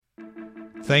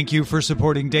Thank you for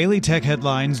supporting Daily Tech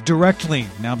Headlines directly.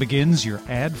 Now begins your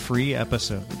ad-free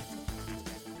episode.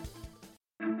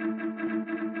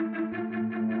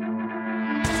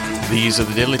 These are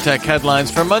the Daily Tech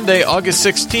Headlines for Monday, August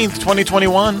 16th,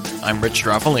 2021. I'm Rich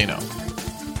Straffolino.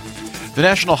 The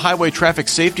National Highway Traffic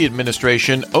Safety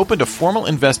Administration opened a formal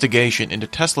investigation into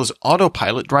Tesla's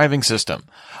Autopilot driving system.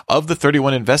 Of the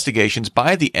 31 investigations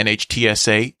by the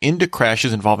NHTSA into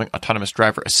crashes involving autonomous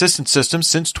driver assistance systems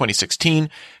since 2016,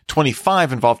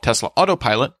 25 involved Tesla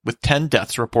Autopilot, with 10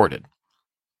 deaths reported.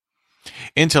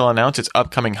 Intel announced its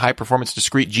upcoming high-performance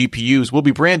discrete GPUs will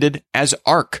be branded as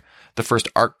Arc. The first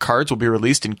Arc cards will be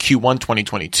released in Q1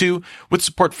 2022, with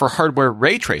support for hardware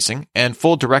ray tracing and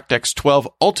full DirectX 12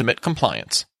 Ultimate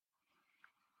compliance.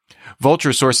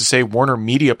 Vulture sources say Warner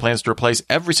Media plans to replace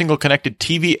every single connected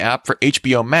TV app for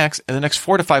HBO Max in the next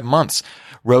 4 to 5 months.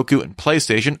 Roku and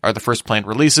PlayStation are the first planned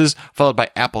releases, followed by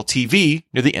Apple TV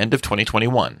near the end of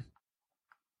 2021.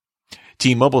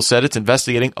 T-Mobile said it's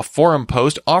investigating a forum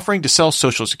post offering to sell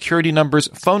social security numbers,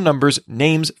 phone numbers,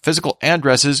 names, physical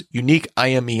addresses, unique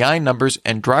IMEI numbers,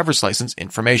 and driver's license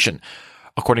information.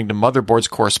 According to Motherboard's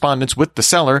correspondence with the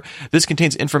seller, this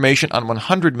contains information on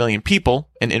 100 million people,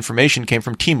 and information came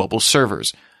from T-Mobile's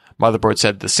servers. Motherboard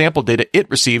said the sample data it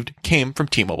received came from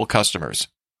T-Mobile customers.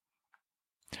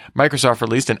 Microsoft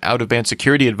released an out-of-band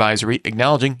security advisory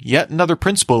acknowledging yet another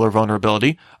print spooler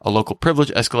vulnerability, a local privilege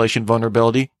escalation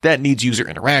vulnerability that needs user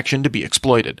interaction to be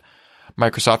exploited.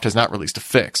 Microsoft has not released a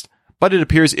fix, but it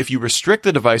appears if you restrict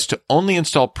the device to only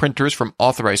install printers from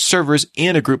authorized servers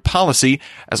in a group policy,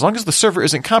 as long as the server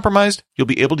isn't compromised, you'll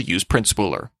be able to use print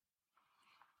spooler.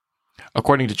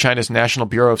 According to China's National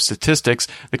Bureau of Statistics,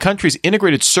 the country's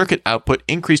integrated circuit output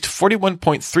increased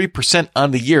 41.3%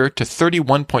 on the year to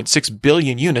 31.6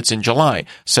 billion units in July,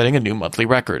 setting a new monthly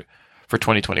record. For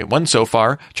 2021 so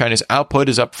far, China's output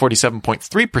is up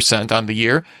 47.3% on the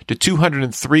year to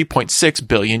 203.6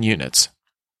 billion units.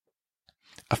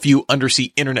 A few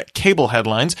undersea internet cable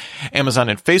headlines. Amazon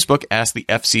and Facebook asked the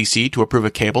FCC to approve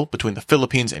a cable between the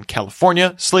Philippines and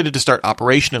California, slated to start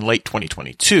operation in late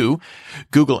 2022.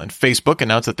 Google and Facebook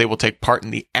announced that they will take part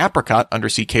in the Apricot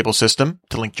undersea cable system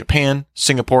to link Japan,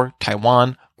 Singapore,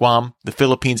 Taiwan, Guam, the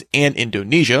Philippines, and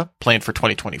Indonesia, planned for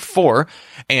 2024,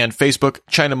 and Facebook,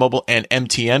 China Mobile, and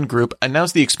MTN Group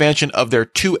announced the expansion of their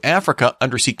To Africa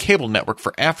undersea cable network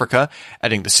for Africa,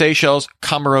 adding the Seychelles,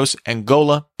 Comoros,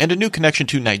 Angola, and a new connection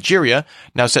to Nigeria,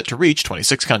 now set to reach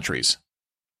 26 countries.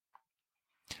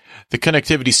 The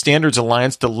Connectivity Standards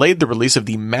Alliance delayed the release of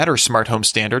the Matter Smart Home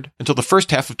Standard until the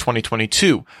first half of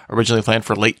 2022, originally planned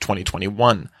for late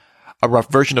 2021. A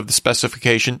rough version of the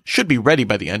specification should be ready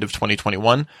by the end of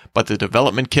 2021, but the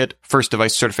development kit, first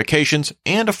device certifications,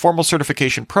 and a formal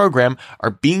certification program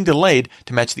are being delayed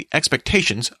to match the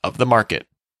expectations of the market.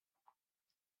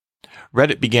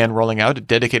 Reddit began rolling out a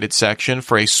dedicated section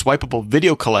for a swipeable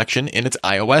video collection in its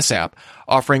iOS app,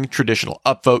 offering traditional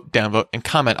upvote, downvote, and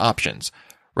comment options.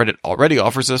 Reddit already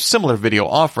offers a similar video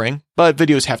offering, but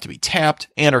videos have to be tapped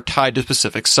and are tied to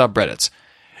specific subreddits.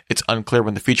 It's unclear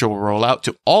when the feature will roll out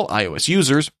to all iOS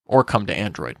users or come to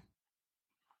Android.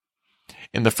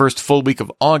 In the first full week of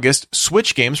August,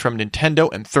 Switch games from Nintendo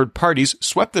and third parties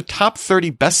swept the top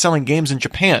 30 best-selling games in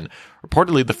Japan,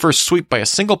 reportedly the first sweep by a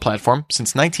single platform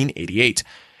since 1988.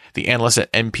 The analysts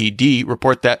at NPD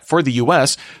report that, for the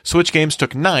US, Switch games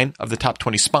took 9 of the top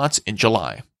 20 spots in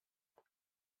July.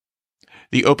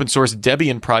 The open-source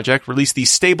Debian project released the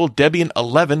stable Debian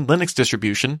 11 Linux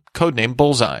distribution, codenamed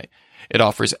Bullseye. It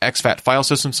offers exFAT file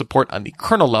system support on the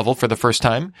kernel level for the first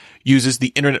time, uses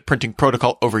the Internet Printing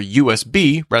Protocol over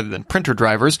USB rather than printer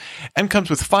drivers, and comes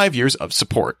with 5 years of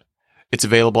support. It's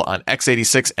available on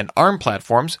x86 and ARM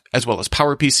platforms, as well as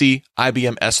PowerPC,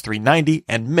 IBM S390,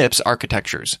 and MIPS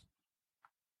architectures.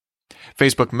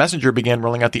 Facebook Messenger began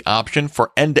rolling out the option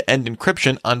for end-to-end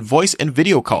encryption on voice and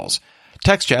video calls.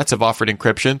 Text chats have offered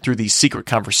encryption through the secret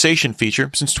conversation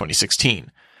feature since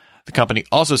 2016. The company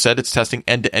also said it's testing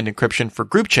end-to-end encryption for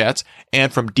group chats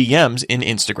and from DMs in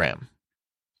Instagram.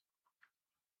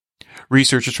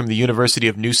 Researchers from the University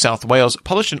of New South Wales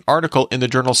published an article in the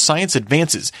journal Science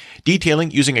Advances detailing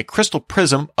using a crystal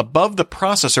prism above the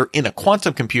processor in a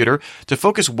quantum computer to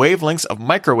focus wavelengths of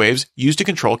microwaves used to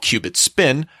control qubit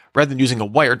spin, rather than using a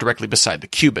wire directly beside the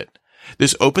qubit.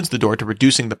 This opens the door to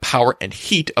reducing the power and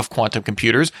heat of quantum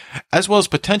computers, as well as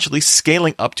potentially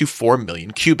scaling up to 4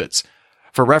 million qubits.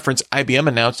 For reference, IBM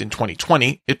announced in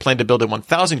 2020 it planned to build a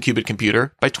 1,000-qubit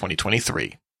computer by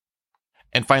 2023.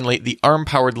 And finally, the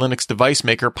ARM-powered Linux device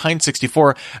maker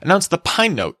Pine64 announced the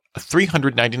Pine Note, a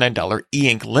 $399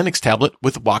 e-ink Linux tablet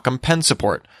with Wacom pen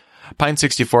support. Pine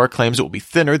 64 claims it will be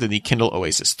thinner than the Kindle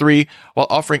Oasis 3, while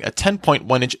offering a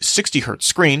 10.1-inch 60Hz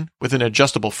screen with an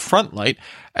adjustable front light,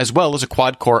 as well as a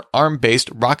quad-core ARM-based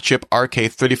Rockchip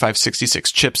RK3566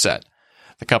 chipset.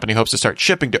 The company hopes to start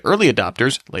shipping to early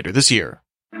adopters later this year.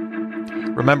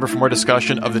 Remember, for more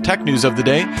discussion of the tech news of the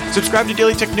day, subscribe to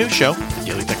Daily Tech News Show at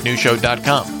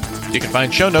dailytechnewsshow.com. You can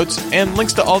find show notes and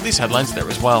links to all these headlines there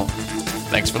as well.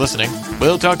 Thanks for listening.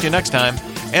 We'll talk to you next time.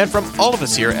 And from all of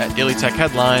us here at Daily Tech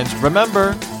Headlines,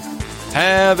 remember,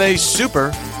 have a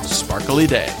super sparkly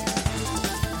day.